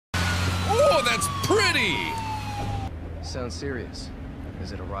pretty! Sounds serious.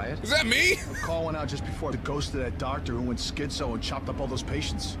 Is it a riot? Is that me? A call went out just before the ghost of that doctor who went schizo and chopped up all those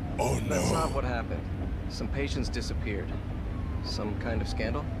patients. Oh no. That's not what happened. Some patients disappeared. Some kind of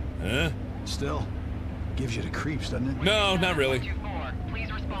scandal? Huh? Still, gives you the creeps, doesn't it? No, not really.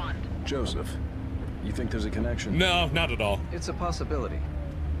 Please respond. Joseph, you think there's a connection? No, not at all. It's a possibility.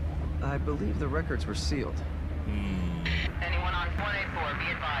 I believe the records were sealed. Anyone on 484,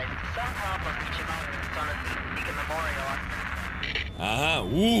 be advised. Some problem reaching owners on a Beacon Memorial.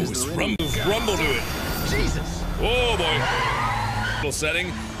 Ooh, it's rumble to it. Jesus! Oh boy. Little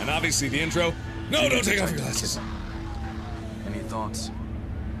setting, and obviously the intro. No, don't take off your glasses. Any thoughts?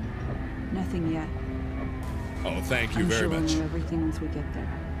 Nothing yet. Oh, thank you I'm very sure we'll much. know everything once we get there.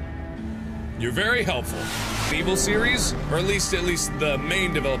 You're very helpful. Evil series, or at least the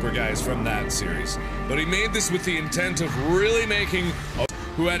main developer guys from that series. But he made this with the intent of really making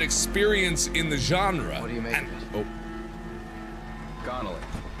who had experience in the genre. What do you make of it? Oh, Connolly,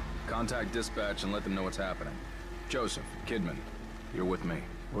 contact dispatch and let them know what's happening. Joseph, Kidman, you're with me.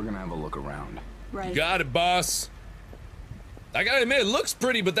 We're gonna have a look around. Right. you got it, boss. I gotta admit, it looks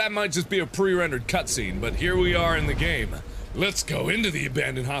pretty, but that might just be a pre-rendered cutscene. But here we are in the game. Let's go into the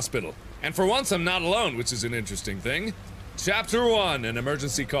abandoned hospital. And for once, I'm not alone, which is an interesting thing. Chapter 1, an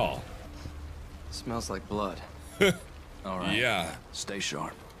emergency call. Smells like blood. All right. Yeah. Stay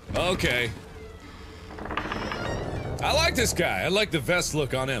sharp. Okay. I like this guy. I like the vest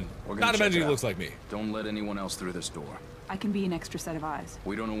look on him. We're gonna Not to check mention it he out. looks like me. Don't let anyone else through this door. I can be an extra set of eyes.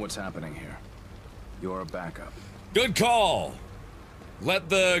 We don't know what's happening here. You're a backup. Good call. Let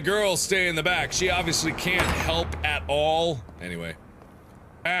the girl stay in the back. She obviously can't help at all. Anyway.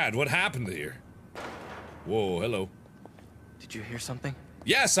 Bad, what happened here? Whoa, hello. Did you hear something?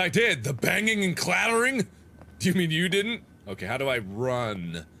 Yes, I did. The banging and clattering? Do you mean you didn't? Okay, how do I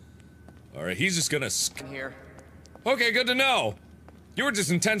run? Alright, he's just gonna Here. Okay, good to know. You were just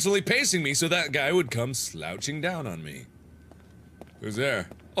intentionally pacing me so that guy would come slouching down on me. Who's there?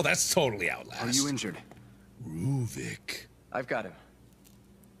 Oh, that's totally Outlast. Are you injured? Ruvik. I've got him.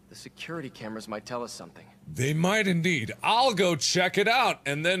 The security cameras might tell us something. They might indeed. I'll go check it out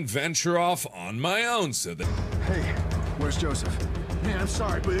and then venture off on my own so that— Hey, where's Joseph? Man, I'm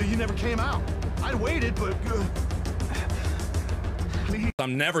sorry, but you never came out. I'd waited, but please.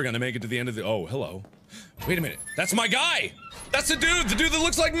 I'm never gonna make it to the end of the— oh, hello. Wait a minute. That's my guy! That's the dude that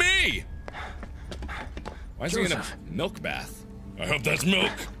looks like me! Why is he in a milk bath? I hope that's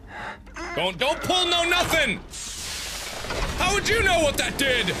milk. Don't pull no nothing! How would you know what that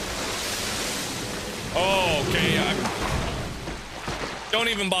did? Oh, okay, don't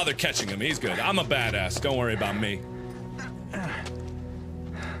even bother catching him, he's good. I'm a badass, don't worry about me.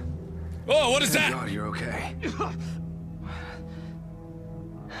 Oh, what is that? God, you're okay.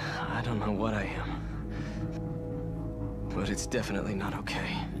 I don't know what I am. But it's definitely not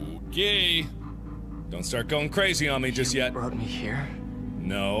okay. Okay. Don't start going crazy on me just yet. Brought me here?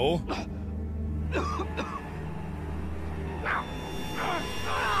 No.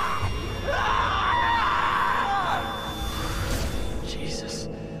 Jesus.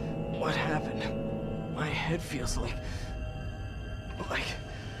 What happened? My head feels like...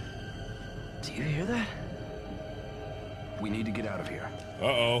 Do you hear that? We need to get out of here.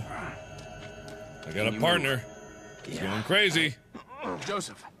 Uh-oh. I got a partner. He's going crazy.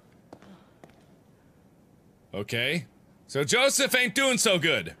 Joseph. Okay. So Joseph ain't doing so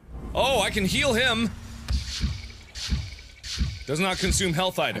good. Oh, I can heal him. Does not consume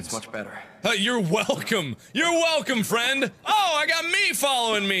health items. That's much better. You're welcome. You're welcome, friend. Oh, I got me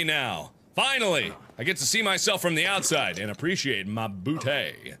following me now. Finally, I get to see myself from the outside and appreciate my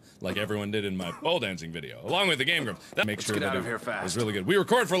booty, like everyone did in my pole dancing video, along with the game group. That makes sure get that out of it here fast. was really good. We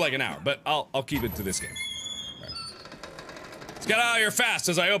record for like an hour, but I'll keep it to this game. All right. Let's get out of here fast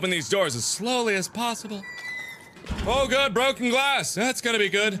as I open these doors as slowly as possible. Oh, good, broken glass. That's gonna be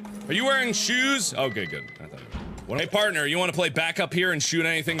good. Are you wearing shoes? Okay, good. I thought you were. Hey, partner, you want to play backup here and shoot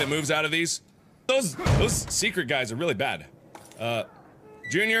anything that moves out of these? Those secret guys are really bad.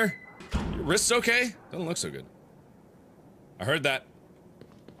 Junior, your wrist's okay? Doesn't look so good. I heard that.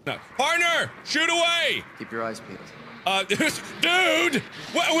 No, partner, shoot away! Keep your eyes peeled. Dude!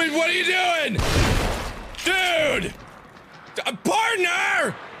 What are you doing? Dude!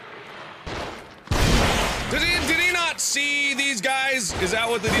 Partner! Did he not see these guys? Is that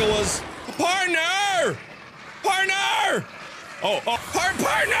what the deal was? Partner! Partner!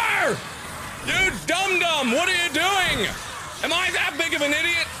 Partner! Dude, dum-dum, what are you doing? Am I that big of an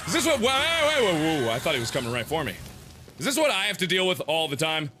idiot? Is this what— whoa, I thought he was coming right for me. Is this what I have to deal with all the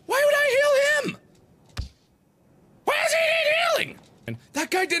time? Why would I heal him? Why does he need healing?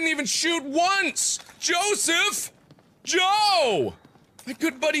 That guy didn't even shoot once! Joseph! Joe! My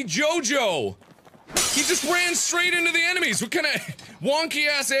good buddy Jojo! He just ran straight into the enemies! What kind of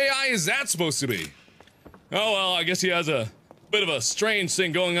wonky-ass AI is that supposed to be? Oh well, I guess he has a bit of a strange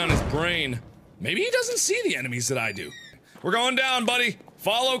thing going on in his brain. Maybe he doesn't see the enemies that I do. We're going down, buddy.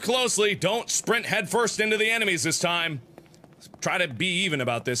 Follow closely. Don't sprint headfirst into the enemies this time. Let's try to be even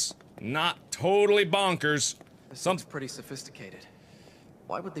about this. Not totally bonkers. This sounds pretty sophisticated.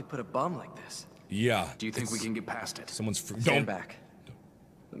 Why would they put a bomb like this? Yeah. Do you think we can get past it? Someone's Stand back.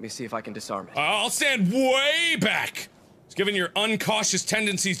 Let me see if I can disarm it. I'll stand way back! Just given your uncautious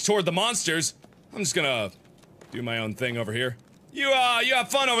tendencies toward the monsters, I'm just gonna do my own thing over here. You have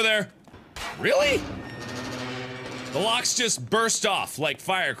fun over there. Really? The locks just burst off like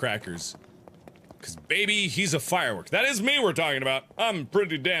firecrackers. Cause baby, he's a firework. That is me we're talking about. I'm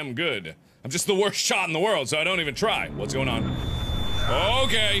pretty damn good. I'm just the worst shot in the world, so I don't even try. What's going on?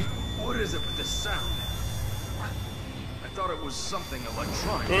 Okay. What is it with this sound? I thought it was something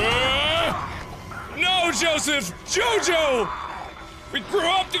electronic. No, Joseph! Jojo! We grew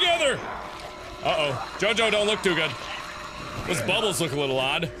up together! Uh-oh. Jojo don't look too good. Those bubbles look a little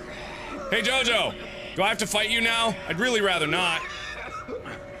odd. Hey, Jojo! Do I have to fight you now? I'd really rather not.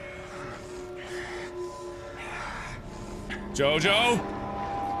 Jojo?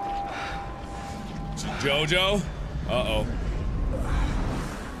 Jojo? Uh-oh.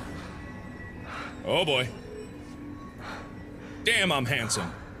 Oh boy. Damn, I'm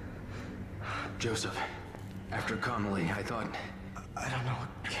handsome. Joseph, after Connolly, I thought... I don't know what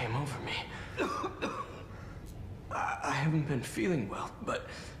came over me. I haven't been feeling well, but...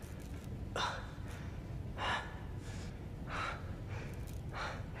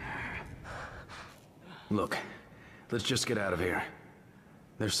 Look, let's just get out of here.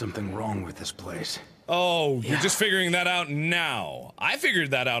 There's something wrong with this place. Oh, you're just figuring that out now. I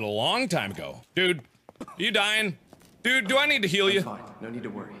figured that out a long time ago. Dude, you dying? Dude, do I need to heal you? Fine, no need to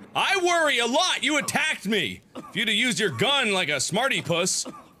worry. I worry a lot! You attacked me! If you'd have used your gun like a smarty puss,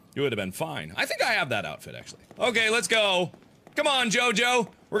 you would have been fine. I think I have that outfit, actually. Okay, let's go. Come on, Jojo.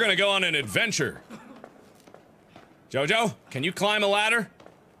 We're gonna go on an adventure. Jojo, can you climb a ladder?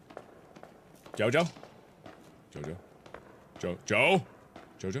 Jojo? Jojo?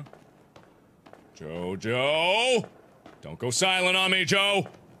 Jojo? Jojo? Don't go silent on me, Joe!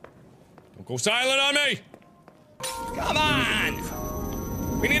 Don't go silent on me! Come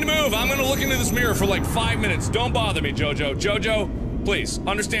on! We need to move. I'm gonna look into this mirror for like 5 minutes. Don't bother me, Jojo. Jojo, please,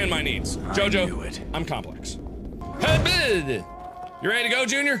 understand my needs. Jojo, I'm complex. Hey, you ready to go,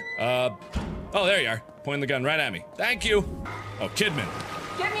 Junior? Oh, there you are. Pointing the gun right at me. Thank you. Oh, Kidman.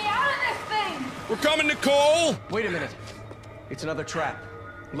 Get me out of this thing! We're coming, Nicole! Wait a minute. It's another trap.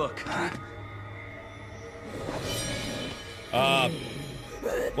 Look. Well,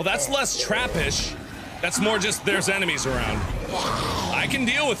 that's less trappish. That's more just there's enemies around. I can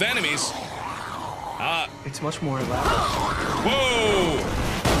deal with enemies. It's much more elaborate. Whoa!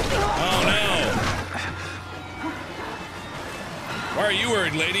 Oh no! Why are you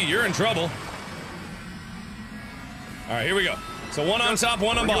worried, lady? You're in trouble. All right, here we go. So one on top,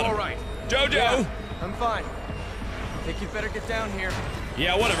 one on bottom. All right. Jojo. Yeah, I'm fine. Think you'd better get down here.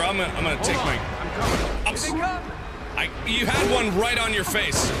 Yeah, whatever. I'm gonna take my. I'm coming. Here they come. You had one right on your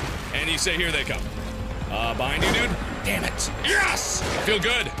face, and you say, "Here they come." Behind you, dude. Damn it! Yes! I feel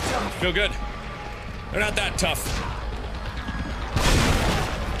good. Feel good. They're not that tough.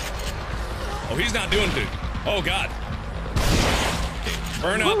 Oh, he's not doing good. Oh God.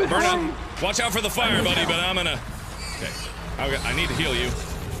 Burn up, burn up. Watch out for the fire, buddy. But I'm gonna. Okay. I need to heal you.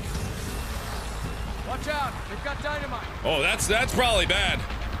 Watch out! They've got dynamite. Oh, that's probably bad.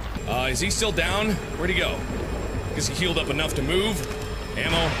 Is he still down? Where'd he go? Guess he healed up enough to move.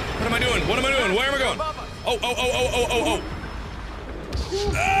 Ammo. What am I doing? What am I doing? Where am I going? Oh.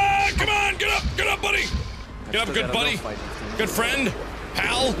 Ah, come on, get up, buddy. Get up, good buddy. Good friend.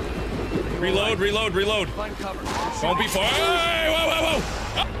 Pal. Reload. Find cover. Don't be far. Hey, whoa.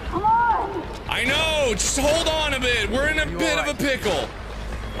 Come on! I know, just hold on a bit. We're in a bit of a pickle.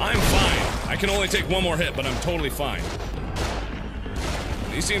 I'm fine. I can only take one more hit, but I'm totally fine.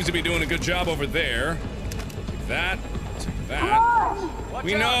 He seems to be doing a good job over there. Take that. Take that. Watch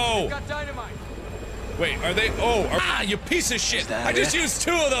We out. know. They've got dynamite. Wait, are they? Oh, you piece of shit! that I just it? used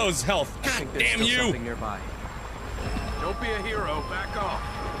 2 of those health. I God think there's damn still you! something nearby. Don't be a hero. Back off.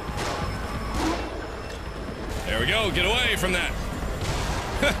 There we go. Get away from that.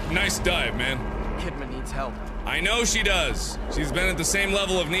 Nice dive, man. Kidman needs help. I know she does. She's been at the same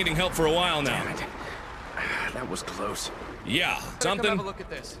level of needing help for a while now. Damn it. That was close. Yeah, Come something. have a look at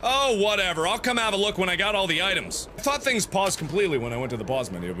this. Oh, whatever. I'll come have a look when I got all the items. I thought things paused completely when I went to the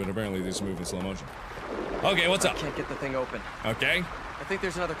pause menu, but apparently they just move in slow motion. Okay, what's up? Can't get the thing open. Okay. I think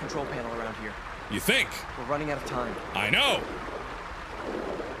there's another control panel around here. You think? We're running out of time. I know.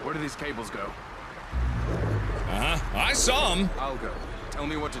 Where do these cables go? I saw them. I'll go. Tell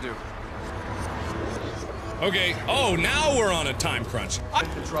me what to do. Okay. Oh, now we're on a time crunch.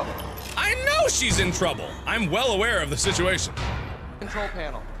 In trouble. I know she's in trouble. I'm well aware of the situation. Control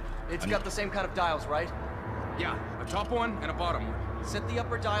panel. It's got the same kind of dials, right? Yeah, a top one and a bottom one. Set the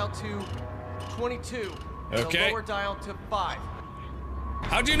upper dial to 22. And Okay. the lower dial to 5.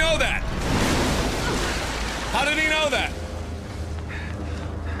 How'd you know that? How did he know that?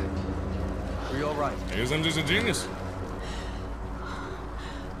 Are you all right? I guess I'm just a genius.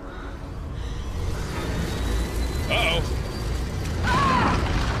 Uh-oh.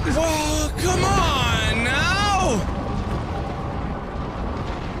 Whoa, come on now!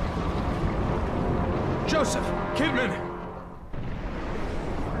 Joseph! Kidman!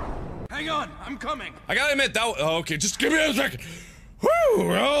 Hang on, I'm coming! I gotta admit, that okay, just give me a second. Woo!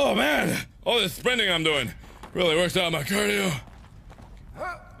 Oh, man. All this sprinting I'm doing really works out my cardio.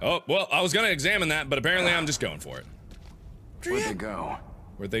 Oh, well, I was gonna examine that, but apparently I'm just going for it. Where'd they go?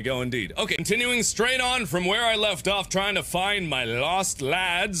 Where'd they go indeed? Okay, continuing straight on from where I left off, trying to find my lost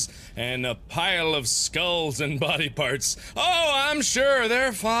lads and a pile of skulls and body parts. Oh, I'm sure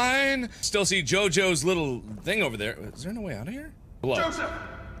they're fine. Still see Jojo's little thing over there. Is there no way out of here? Hello. Joseph!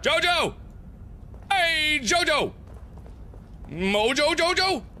 Jojo! Hey, Jojo! Mojo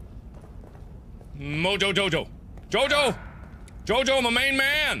Jojo? Mojo Jojo. Jojo! Jojo, my main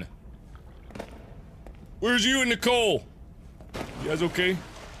man! Where's you and Nicole? You guys okay?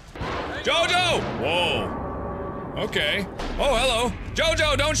 Jojo! Whoa. Okay. Oh, hello.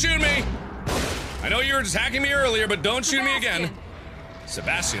 Jojo, don't shoot me! I know you were just hacking me earlier, but don't shoot me again.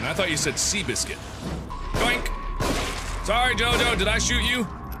 Sebastian, I thought you said Seabiscuit. Doink. Sorry, Jojo, did I shoot you?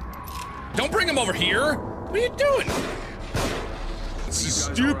 Don't bring him over here! What are you doing? This is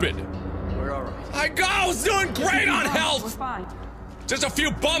stupid. We're all right. I was doing great on We're health! fine. Just a few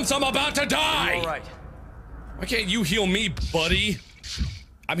bumps, I'm about to die! All right. Why can't you heal me, buddy?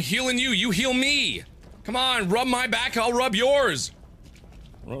 I'm healing you, you heal me! Come on, rub my back, I'll rub yours!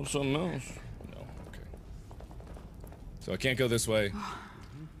 Rub something else. No, okay. So I can't go this way.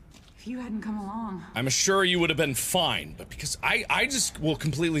 If you hadn't come along. I'm sure you would have been fine, but because I just will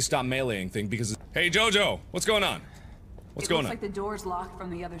completely stop meleeing thing because— Hey, Jojo, what's going on? What's going on? It looks like the door's locked from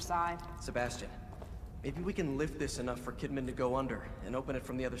the other side. Sebastian, maybe we can lift this enough for Kidman to go under and open it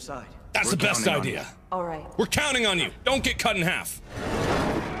from the other side. That's the best idea. All right. We're counting on you. Don't get cut in half.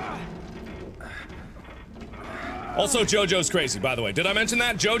 Also, Jojo's crazy, by the way. Did I mention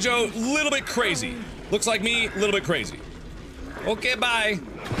that? Jojo, little bit crazy. Looks like me, little bit crazy. Okay, bye.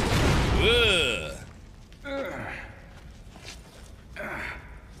 Ugh.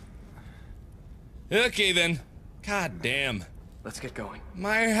 Okay, then. God damn. Let's get going.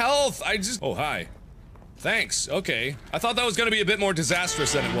 My health! Oh, hi. Thanks, okay. I thought that was gonna be a bit more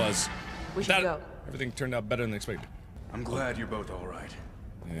disastrous than it was. We should go. Everything turned out better than expected. I'm glad you're both alright.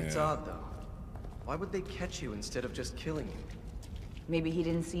 It's odd, though. Why would they catch you instead of just killing you? Maybe he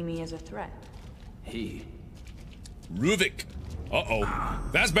didn't see me as a threat. He. Ruvik. Uh-oh.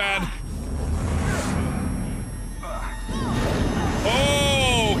 That's bad.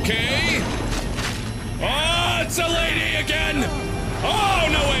 Okay. Oh, it's a lady again! Oh,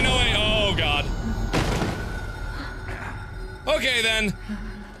 no way, no way. Oh, God. Okay, then.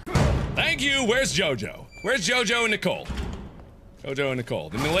 Thank you. Where's Jojo? Where's Jojo and Nicole? Jojo and Nicole.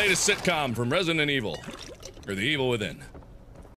 The latest sitcom from Resident Evil. Or The Evil Within.